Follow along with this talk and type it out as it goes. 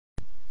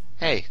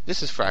Hey,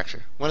 this is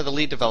Fracture, one of the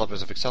lead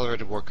developers of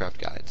X-Elerated Warcraft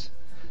guides.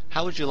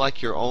 How would you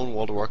like your own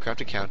World of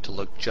Warcraft account to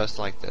look just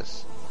like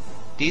this?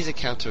 These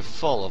accounts are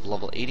full of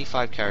level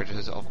 85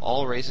 characters of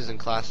all races and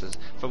classes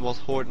from both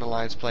Horde and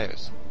Alliance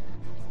players.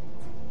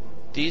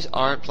 These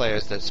aren't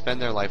players that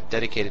spend their life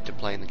dedicated to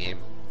playing the game.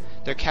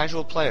 They're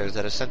casual players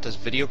that have sent us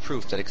video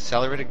proof that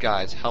X-Elerated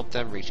guides help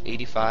them reach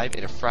 85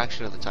 in a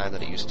fraction of the time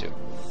that it used to.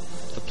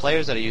 The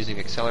players that are using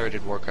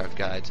X-Elerated Warcraft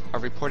guides are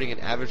reporting an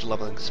average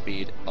leveling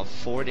speed of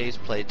 4 days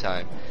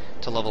playtime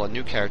to level a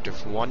new character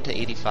from 1 to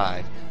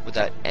 85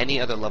 without any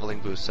other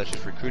leveling boosts such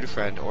as Recruit a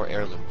Friend or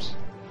Heirlooms.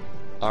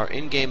 Our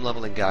in-game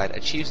leveling guide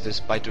achieves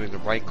this by doing the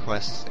right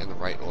quests in the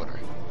right order.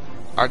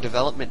 Our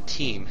development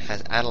team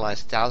has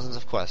analyzed thousands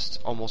of quests,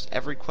 almost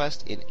every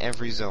quest in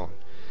every zone,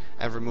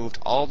 and removed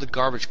all the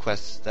garbage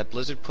quests that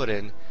Blizzard put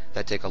in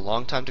that take a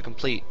long time to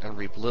complete and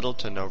reap little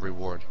to no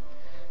reward.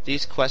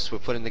 These quests were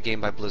put in the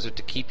game by Blizzard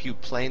to keep you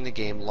playing the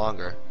game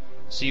longer,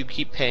 so you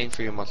keep paying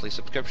for your monthly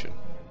subscription.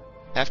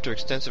 After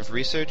extensive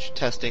research,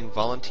 testing,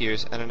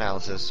 volunteers, and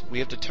analysis, we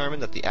have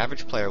determined that the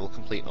average player will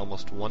complete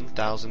almost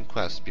 1,000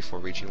 quests before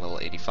reaching level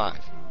 85.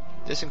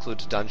 This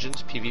includes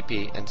dungeons,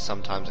 PvP, and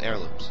sometimes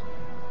heirlooms.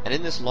 And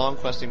in this long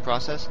questing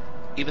process,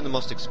 even the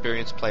most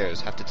experienced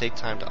players have to take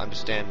time to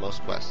understand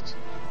most quests,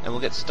 and will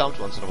get stumped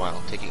once in a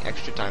while, taking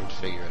extra time to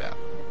figure it out.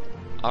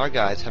 Our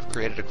guides have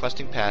created a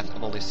questing path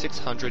of only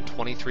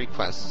 623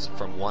 quests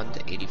from 1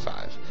 to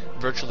 85,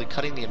 virtually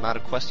cutting the amount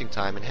of questing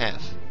time in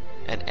half.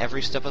 And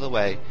every step of the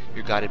way,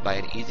 you're guided by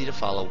an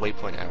easy-to-follow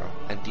waypoint arrow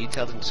and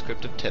detailed and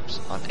descriptive tips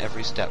on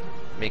every step,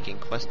 making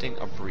questing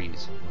a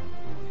breeze.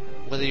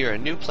 Whether you're a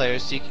new player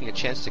seeking a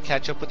chance to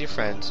catch up with your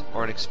friends,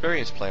 or an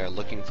experienced player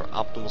looking for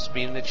optimal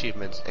speed and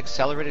achievements,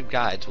 X-Elerated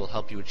guides will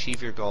help you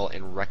achieve your goal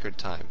in record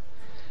time.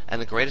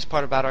 And the greatest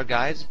part about our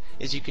guides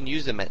is you can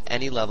use them at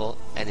any level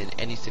and in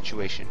any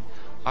situation.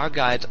 Our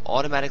guides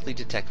automatically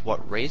detect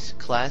what race,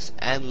 class,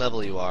 and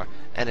level you are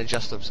and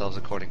adjust themselves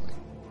accordingly.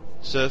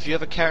 So if you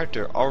have a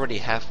character already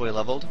halfway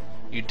leveled,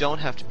 you don't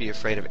have to be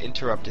afraid of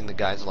interrupting the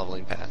guide's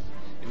leveling path.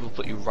 It will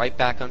put you right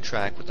back on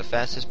track with the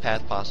fastest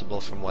path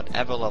possible from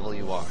whatever level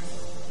you are.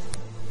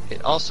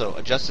 It also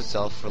adjusts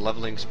itself for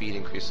leveling speed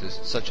increases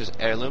such as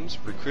heirlooms,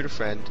 recruit a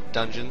friend,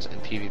 dungeons,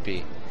 and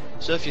PvP.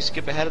 So if you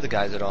skip ahead of the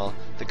guides at all,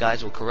 the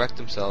guides will correct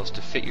themselves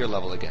to fit your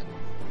level again.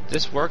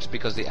 This works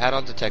because the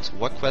add-on detects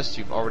what quests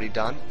you've already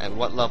done and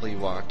what level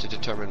you are to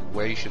determine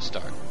where you should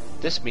start.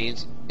 This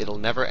means it'll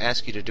never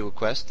ask you to do a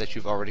quest that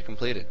you've already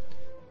completed.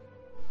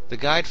 The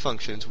guide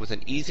functions with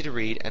an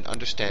easy-to-read and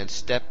understand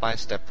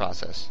step-by-step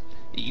process.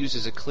 It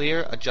uses a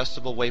clear,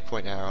 adjustable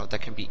waypoint arrow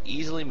that can be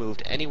easily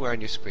moved anywhere on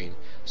your screen,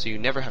 so you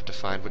never have to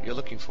find what you're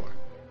looking for.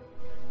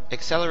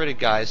 X-Elerated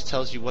Guides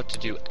tells you what to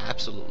do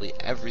absolutely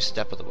every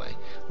step of the way.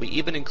 We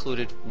even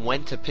included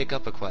when to pick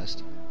up a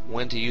quest,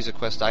 when to use a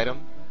quest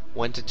item,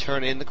 when to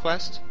turn in the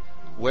quest,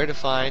 where to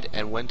find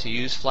and when to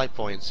use flight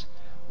points,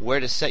 where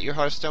to set your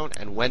Hearthstone,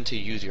 and when to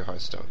use your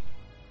Hearthstone.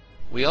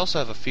 We also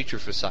have a feature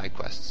for side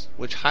quests,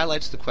 which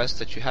highlights the quests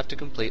that you have to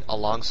complete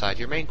alongside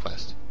your main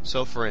quest.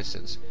 So for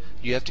instance,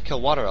 you have to kill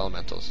water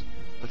elementals,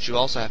 but you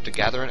also have to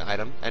gather an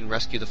item and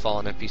rescue the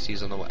fallen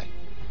NPCs on the way.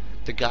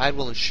 The guide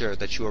will ensure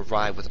that you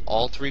arrive with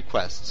all 3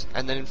 quests,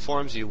 and then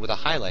informs you with a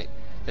highlight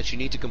that you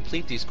need to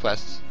complete these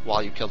quests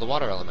while you kill the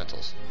water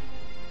elementals.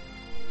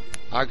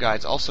 Our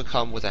guides also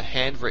come with a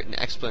handwritten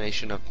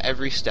explanation of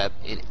every step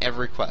in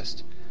every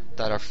quest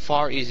that are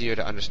far easier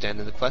to understand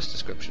than the quest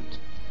descriptions.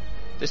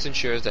 This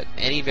ensures that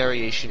any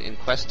variation in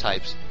quest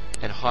types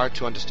and hard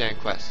to understand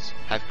quests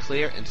have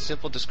clear and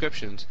simple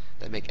descriptions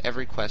that make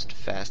every quest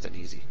fast and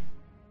easy.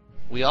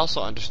 We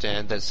also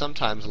understand that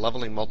sometimes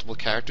leveling multiple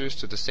characters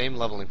to the same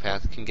leveling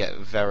path can get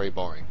very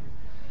boring.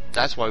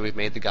 That's why we've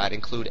made the guide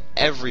include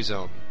every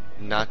zone,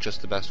 not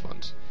just the best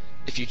ones.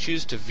 If you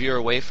choose to veer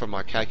away from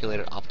our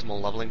calculated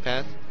optimal leveling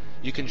path,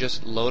 you can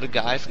just load a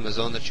guide from the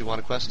zone that you want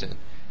to quest in,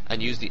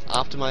 and use the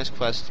optimized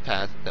quest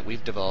path that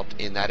we've developed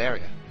in that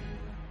area.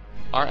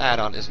 Our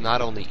add-on is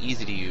not only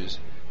easy to use,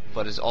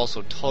 but is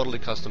also totally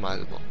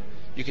customizable.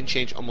 You can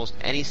change almost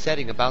any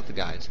setting about the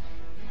guides,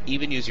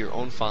 even use your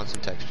own fonts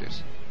and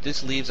textures.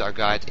 This leaves our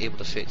guides able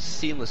to fit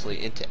seamlessly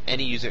into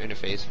any user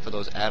interface for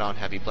those add-on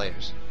heavy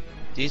players.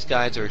 These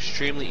guides are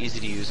extremely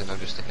easy to use and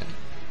understand.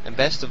 And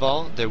best of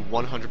all, they're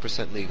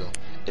 100% legal.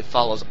 It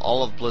follows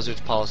all of Blizzard's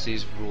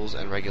policies, rules,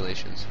 and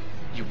regulations.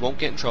 You won't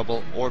get in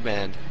trouble or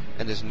banned,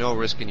 and there's no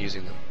risk in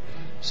using them.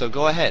 So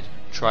go ahead,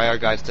 try our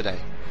guides today,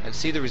 and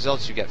see the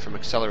results you get from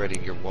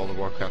accelerating your World of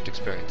Warcraft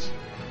experience.